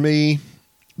disorienting for me.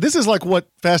 This is like what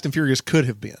Fast and Furious could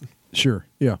have been. Sure.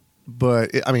 Yeah.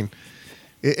 But,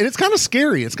 it's kind of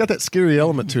scary. It's got that scary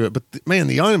element to it. But, man,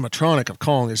 the animatronic of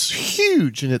Kong is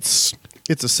huge, and it's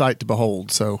a sight to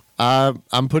behold. So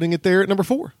I'm putting it there at number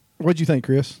 4. What'd you think,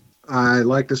 Chris? I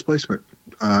like this placement.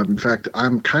 In fact,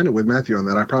 I'm kind of with Matthew on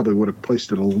that. I probably would have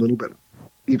placed it a little bit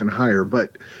even higher,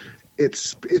 but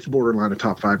it's borderline a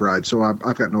top 5 ride, so I've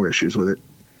got no issues with it.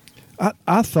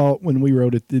 I thought when we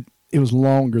rode it, it was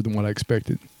longer than what I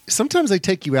expected. Sometimes they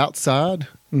take you outside,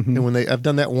 and when I've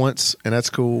done that once, and that's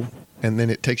cool. And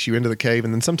then it takes you into the cave,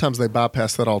 and then sometimes they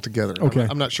bypass that altogether. Okay.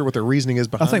 I'm not sure what their reasoning is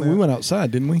behind I think that. we went outside,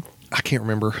 didn't we? I can't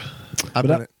remember. I've But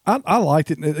done it. I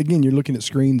liked it. Again, you're looking at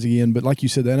screens again, but like you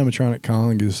said, the animatronic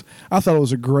Kong is. I thought it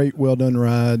was a great, well done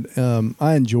ride.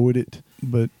 I enjoyed it,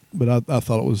 but I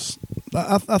thought it was.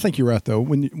 I think you're right though.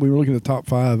 When we were looking at the top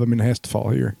 5, I mean, it has to fall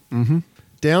here.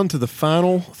 Down to the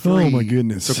final 3. Oh, my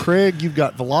goodness. So, Craig, you've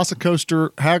got Velocicoaster,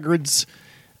 Hagrid's,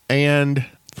 and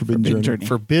Forbidden Journey.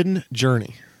 Forbidden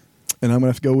Journey. And I'm gonna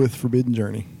have to go with Forbidden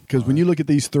Journey because when you look at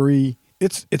these 3,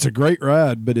 It's a great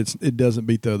ride, but it doesn't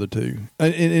beat the other two,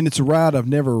 and it's a ride I've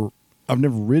never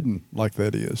ridden like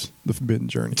that is the Forbidden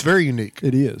Journey. It's very unique.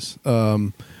 It is.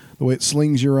 The way it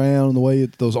slings you around, the way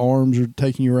those arms are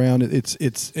taking you around. It's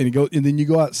and then you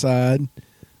go outside.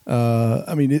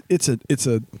 I mean, it's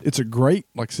a great,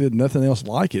 like I said, nothing else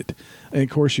like it. And of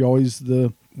course, you always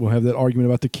we'll have that argument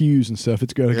about the queues and stuff.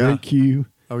 It's got a great queue.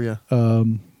 Oh yeah.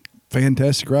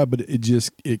 Fantastic ride, but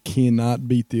it cannot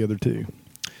beat the other two.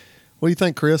 What do you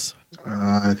think, Chris?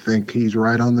 I think he's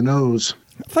right on the nose.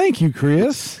 Thank you,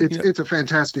 Chris. It's a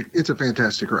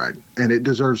fantastic ride, and it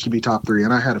deserves to be top 3.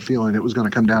 And I had a feeling it was going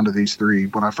to come down to these 3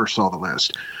 when I first saw the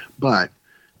list. But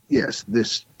yes,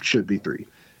 this should be 3.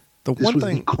 The This one was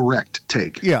thing, the correct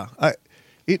take. yeah,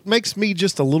 it makes me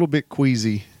just a little bit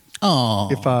queasy.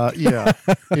 Oh,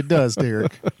 It does,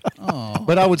 Derek.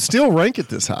 But I would still rank it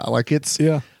this high. Like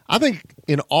I think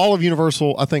in all of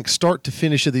Universal, I think start to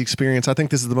finish of the experience, I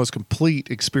think this is the most complete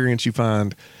experience you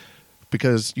find,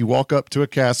 because you walk up to a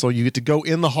castle, you get to go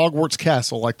in the Hogwarts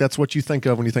castle. Like that's what you think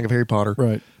of when you think of Harry Potter.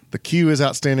 Right. The queue is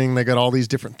outstanding. They got all these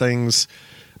different things,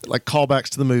 like callbacks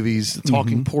to the movies,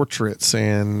 talking portraits,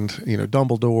 and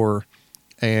Dumbledore,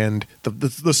 and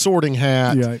the Sorting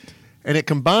Hat. Yeah. And it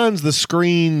combines the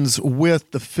screens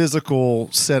with the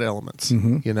physical set elements.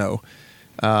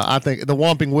 I think the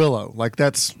Whomping Willow, like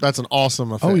that's an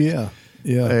awesome effect. Oh yeah.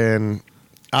 And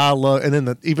I love, and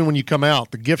then even when you come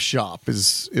out, the gift shop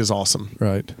is awesome.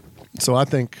 Right. So I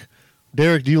think,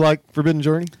 Derek, do you like Forbidden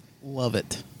Journey? love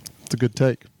it. It's a good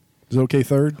take. Is it okay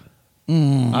third?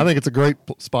 I think it's a great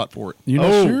spot for it. You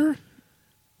not sure?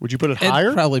 Would you put it It'd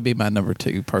higher? probably be my number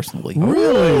 2 personally.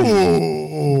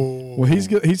 Really? Well,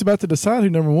 he's about to decide who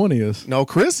number 1 is. No,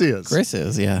 Chris is. Chris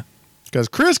is, yeah. Because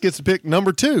Chris gets to pick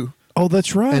number 2. Oh,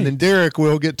 that's right. And then Derek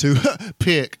will get to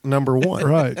pick number 1.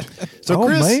 Right. So oh,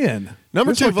 Chris, man.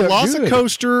 number This 2, worked out good.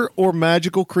 Velocicoaster or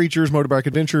Magical Creatures, Motorbike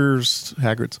Adventures,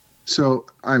 Hagrid's. So,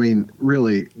 I mean,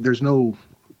 really, there's no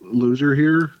loser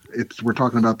here. We're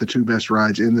talking about the 2 best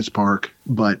rides in this park,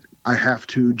 but I have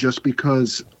to, just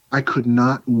because I could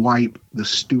not wipe the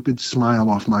stupid smile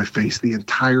off my face the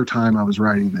entire time I was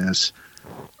riding this,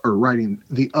 or riding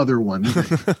the other one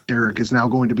that Derek is now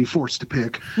going to be forced to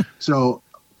pick. So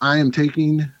I am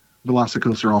taking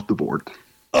Velocicoaster off the board.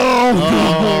 All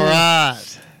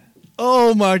right.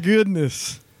 Oh, my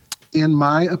goodness. In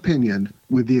my opinion,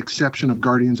 with the exception of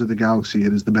Guardians of the Galaxy,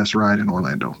 it is the best ride in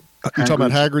Orlando. You're talking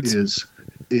about Hagrid's?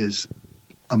 Is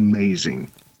amazing.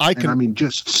 I mean,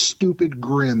 just stupid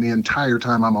grin the entire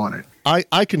time I'm on it.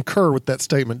 I concur with that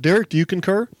statement. Derek, do you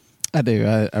concur? I do.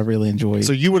 I really enjoy it.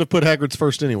 So you would have put Hagrid's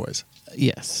first anyways.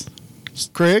 Yes.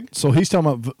 Craig? So he's talking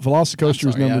about Velocicoaster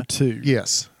is I'm sorry, number 2.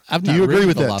 Yes. I've Do not you agree ridden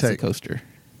with that take? Velocicoaster.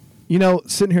 You know,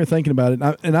 sitting here thinking about it,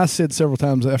 and I said several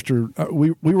times after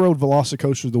we rode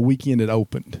Velocicoaster the weekend it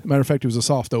opened. Matter of fact, it was a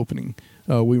soft opening.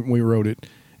 We rode it,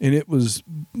 and it was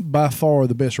by far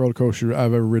the best roller coaster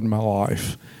I've ever ridden in my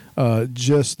life.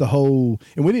 Just the whole,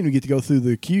 and we didn't even get to go through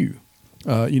the queue.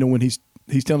 When he's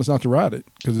telling us not to ride it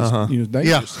because it's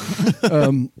dangerous. Yeah.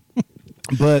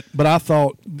 But I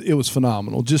thought it was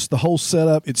phenomenal. Just the whole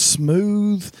setup. It's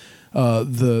smooth.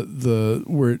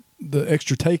 The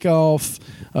extra takeoff,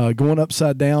 going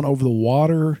upside down over the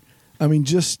water. I mean,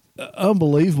 just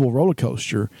unbelievable roller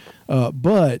coaster.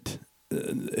 But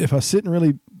if I sit and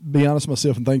really be honest with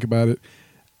myself and think about it,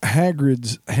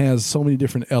 Hagrid's has so many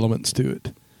different elements to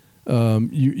it.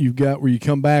 You've got where you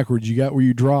come backwards. You got where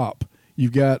you drop.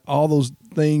 You've got all those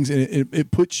things, and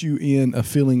it puts you in a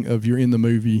feeling of you're in the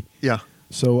movie. Yeah.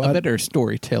 So A better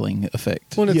storytelling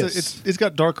effect. Well, Yes. it's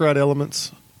got dark ride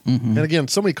elements. And again,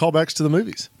 so many callbacks to the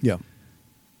movies. Yeah.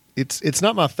 It's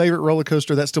not my favorite roller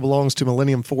coaster. That still belongs to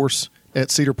Millennium Force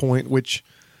at Cedar Point, which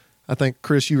I think,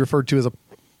 Chris, you referred to as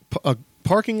a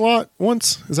parking lot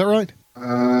once. Is that right?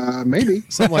 Maybe.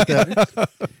 Something like that.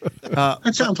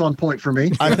 That sounds on point for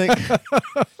me. I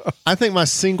think my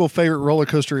single favorite roller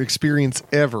coaster experience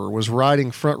ever was riding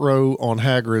front row on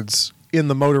Hagrid's in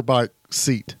the motorbike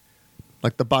seat.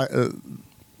 Like the bike. In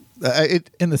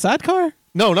the sidecar?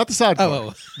 No, not the sidecar.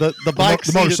 Oh. The bike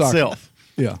The seat motorcycle. itself.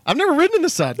 Yeah. I've never ridden in the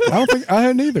sidecar. I don't think I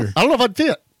hadn't either. I don't know if I'd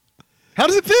fit. How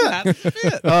does it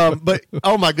fit? But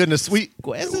oh my goodness, we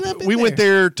went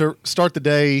there to start the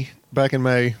day back in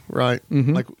May, right?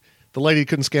 Like the lady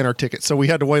couldn't scan our ticket, so we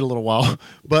had to wait a little while.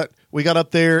 But we got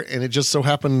up there, and it just so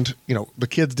happened, the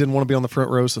kids didn't want to be on the front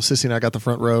row, so Sissy and I got the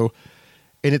front row.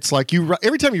 And it's like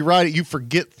every time you ride it, you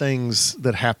forget things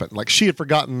that happen. Like she had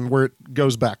forgotten where it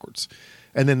goes backwards,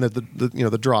 and then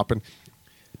the drop. And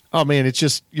oh man, it's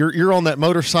just you're on that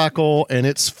motorcycle and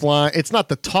it's flying. It's not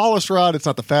the tallest ride, it's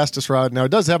not the fastest ride. Now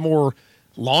it does have more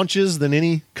launches than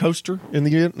any coaster in the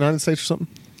United States or something.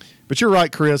 But you're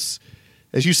right, Chris.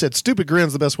 As you said, stupid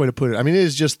grin's the best way to put it. I mean, it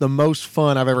is just the most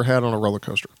fun I've ever had on a roller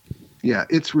coaster. Yeah,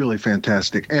 it's really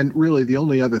fantastic. And really, the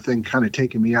only other thing kind of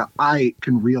taking me out, I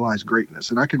can realize greatness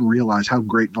and I can realize how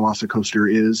great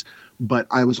Velocicoaster is, but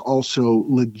I was also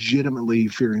legitimately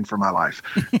fearing for my life.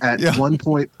 At one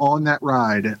point on that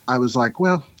ride, I was like,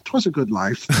 well, 'twas a good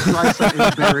life. Thrice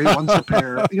a berry, once a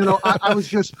pear. You know, I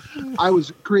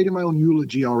was creating my own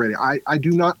eulogy already. I do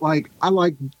not like, I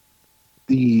like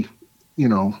the, you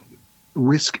know,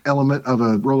 risk element of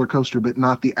a roller coaster, but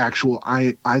not the actual,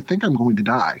 I think I'm going to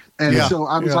die. And so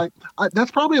I was like,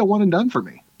 that's probably a one and done for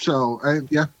me. So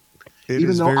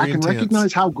even though I can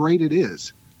recognize how great it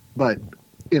is, but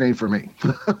it ain't for me.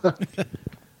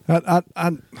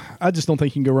 I just don't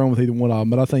think you can go wrong with either one of them,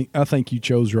 but I think you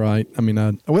chose right. I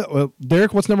mean, well,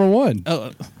 Derek, what's number one?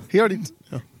 Oh, He already...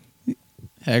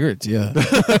 Hagrid's, yeah.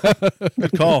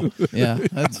 Good call. Yeah.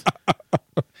 That's,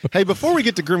 Hey, before we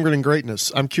get to Grim Grinning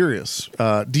Greatness, I'm curious.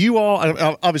 Do you all...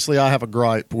 Obviously, I have a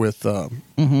gripe with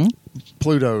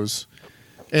Pluto's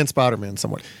and Spider-Man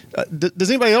somewhat. Does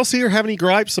anybody else here have any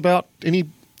gripes about any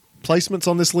placements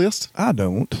on this list? I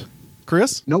don't.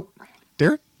 Chris? Nope.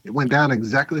 Derek? It went down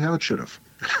exactly how it should have.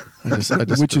 I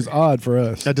Which is odd for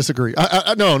us. I disagree.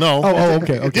 No. Oh,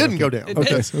 okay. It didn't go down.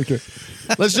 Okay.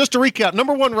 Let's just to recap.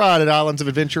 Number one ride at Islands of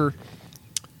Adventure,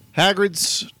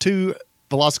 Hagrid's, 2,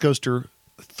 Velocicoaster,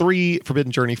 3,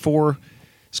 Forbidden Journey, 4,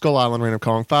 Skull Island, Reign of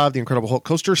Kong, 5, The Incredible Hulk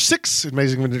Coaster, 6,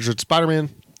 Amazing Adventures of Spider-Man,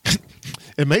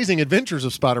 Amazing Adventures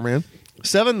of Spider-Man,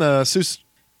 7, the Seuss,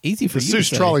 easy for the you to Seuss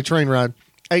say. Trolley Train Ride,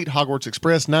 8, Hogwarts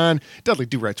Express, 9, Dudley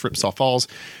Do-Right's Ripsaw Falls,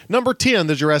 number 10,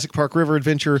 the Jurassic Park River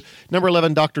Adventure, number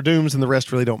 11, Dr. Doom's, and the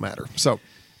rest really don't matter. So,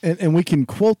 And we can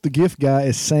quote the gift guy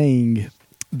as saying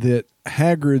that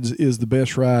Hagrid's is the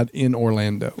best ride in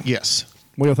Orlando. yes.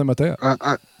 What do you think about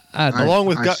that? Along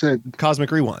with I said,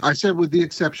 Cosmic Rewind. I said with the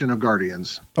exception of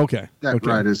Guardians, Okay. that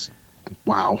ride is,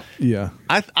 wow. Yeah.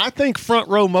 I think front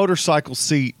row motorcycle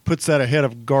seat puts that ahead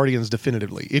of Guardians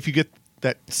definitively, if you get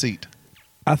that seat.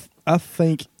 I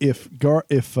think if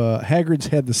Hagrid's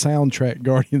had the soundtrack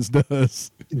Guardians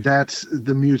does, That's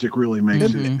the music really makes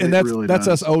it. and It that's really that's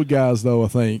does. us old guys though. I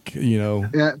think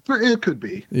Yeah, it could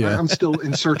be. Yeah. I'm still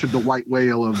in search of the white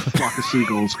whale of Flock of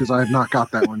Seagulls because I have not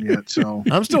got that one yet. So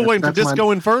I'm still waiting for that's my-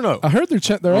 Disco Inferno. I heard they're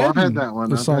I've adding had that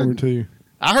one. a I've song or had- two.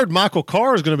 I heard Michael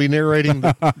Carr is going to be narrating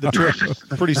the trip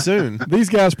pretty soon. These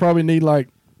guys probably need like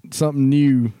something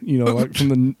new, like from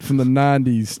the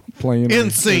 '90s playing. In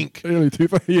sync. Early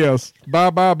 2000s. Yes.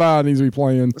 Bye needs to be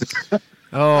playing.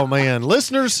 Oh, man.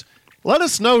 Listeners, let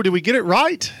us know. Did we get it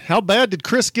right? How bad did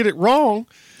Chris get it wrong?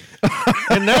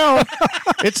 And now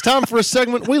it's time for a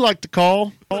segment we like to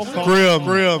call Grim.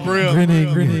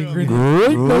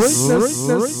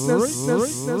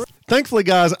 Thankfully,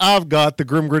 guys, I've got the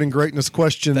Grim Grinning Greatness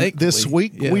question this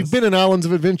week. Yes. We've been in Islands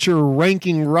of Adventure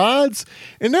ranking rides,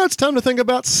 and now it's time to think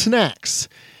about snacks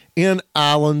in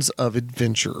Islands of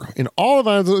Adventure. In all of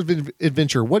Islands of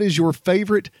Adventure, what is your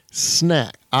favorite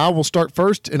snack? I will start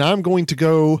first, and I'm going to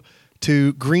go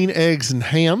to green eggs and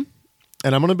ham,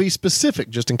 and I'm going to be specific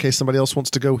just in case somebody else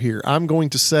wants to go here. I'm going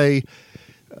to say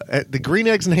at the Green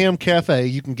Eggs and Ham Cafe,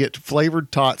 you can get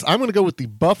flavored tots. I'm going to go with the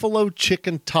buffalo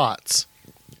chicken tots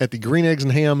at the Green Eggs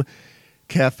and Ham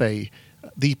Cafe.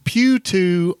 The Pew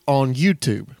 2 on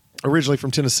YouTube, originally from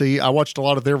Tennessee. I watched a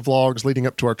lot of their vlogs leading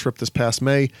up to our trip this past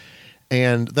May,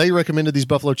 and they recommended these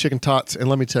buffalo chicken tots, and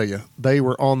let me tell you, they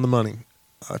were on the money.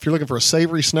 If you're looking for a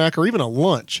savory snack or even a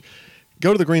lunch,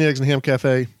 go to the Green Eggs and Ham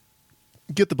Cafe,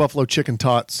 get the buffalo chicken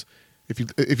tots. If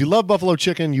you love buffalo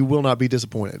chicken, you will not be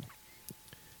disappointed.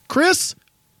 Chris,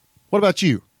 what about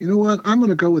you? You know what? I'm going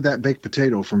to go with that baked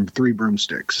potato from Three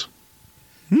Broomsticks.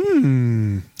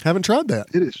 Haven't tried that.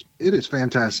 It is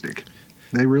fantastic.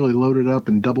 They really load it up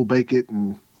and double bake it,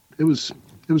 and it was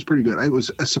pretty good. It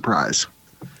was a surprise.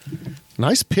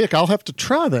 Nice pick. I'll have to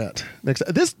try that next.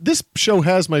 This show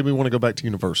has made me want to go back to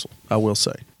Universal, I will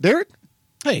say. Derek?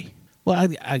 Hey,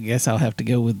 well, I guess I'll have to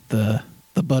go with the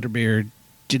butterbeer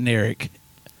generic.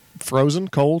 Frozen,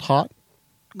 cold, hot,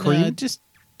 cream?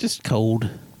 Just cold.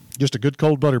 Just a good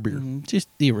cold butterbeer. Just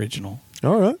the original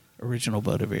All right.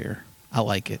 butterbeer. I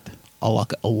like it. I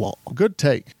like it a lot. Good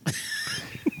take.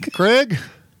 Craig?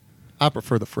 I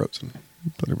prefer the frozen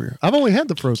butterbeer. I've only had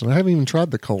the frozen. I haven't even tried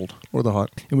the cold or the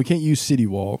hot. And we can't use City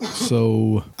Walk,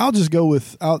 so I'll just go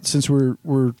with since we're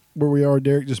where we are.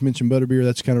 Derek just mentioned butterbeer.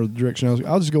 That's kind of the direction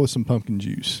I'll just go with some pumpkin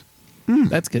juice.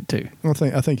 That's good too.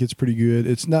 I think it's pretty good.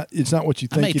 It's not what you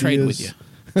I think may it trade is. with you.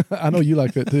 I know you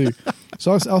like that too.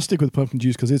 So I'll stick with pumpkin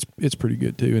juice because it's pretty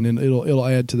good too, and then it'll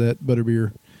add to that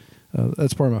butterbeer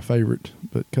That's probably my favorite,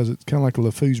 but because it's kind of like a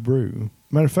LeFou's brew.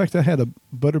 Matter of fact, I had a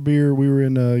butterbeer. We were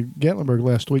in Gatlinburg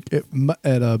last week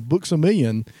at Books A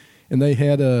Million, and they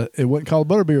had it wasn't called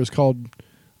butterbeer. It was called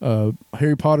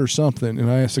Harry Potter something. And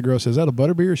I asked the girl, "Is that a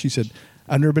butterbeer?" She said,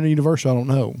 "I've never been to Universal. I don't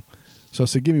know." So I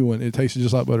said, "Give me one." It tasted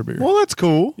just like butterbeer. Well, that's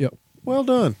cool. Yep. Well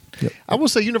done. Yep. I will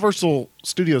say Universal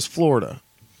Studios Florida,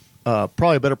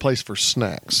 probably a better place for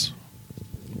snacks.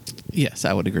 Yes,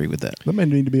 I would agree with that. That may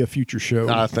need to be a future show.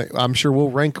 I'm sure we'll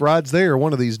rank rides there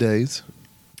one of these days.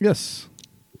 Yes.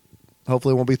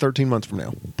 Hopefully it won't be 13 months from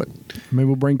now, but Maybe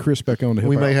we'll bring Chris back on to help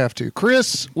we may out. have to.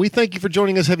 Chris, we thank you for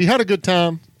joining us. Have you had a good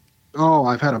time? Oh,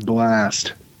 I've had a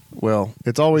blast. Well,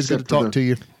 it's always good to Except for talk the- to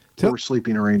you. Poor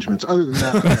sleeping arrangements. Other than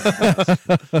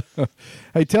that,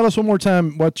 Hey, tell us one more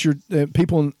time what your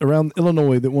people around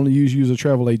Illinois that want to use you as a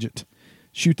travel agent.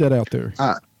 Shoot that out there.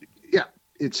 yeah,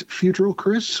 it's Futural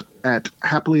Chris at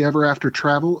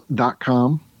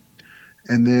happilyeveraftertravel.com.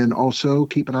 And then also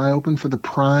keep an eye open for the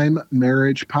Prime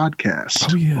Marriage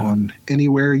Podcast on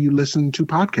anywhere you listen to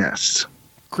podcasts.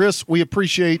 Chris, we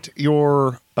appreciate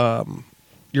your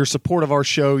support of our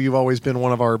show. You've always been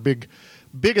one of our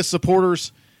biggest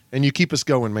supporters, and you keep us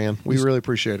going, man. We really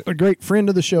appreciate it. A great friend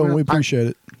of the show, and we appreciate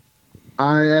it.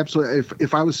 I absolutely,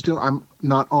 if I was still, I'm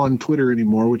not on Twitter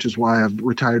anymore, which is why I've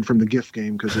retired from the GIF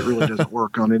game, because it really doesn't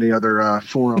work on any other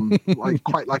forum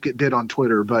quite like it did on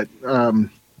Twitter. But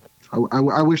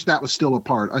I wish that was still a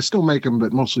part. I still make them,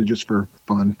 but mostly just for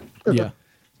fun. Yeah.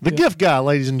 The gift guy,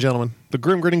 ladies and gentlemen. The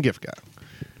Grim Grinning gift guy.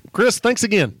 Chris, thanks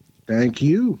again. Thank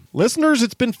you. Listeners,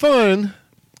 it's been fun.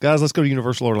 Guys, let's go to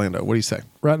Universal Orlando. What do you say?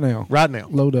 Right now. Right now.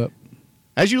 Load up.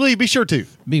 As you leave, be sure to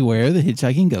Beware the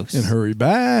hitchhiking ghosts. And hurry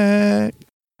back.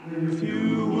 If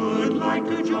you would like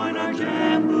to join our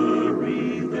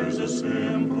jamboree, there's a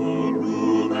simple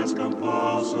rule that's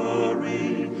compulsory.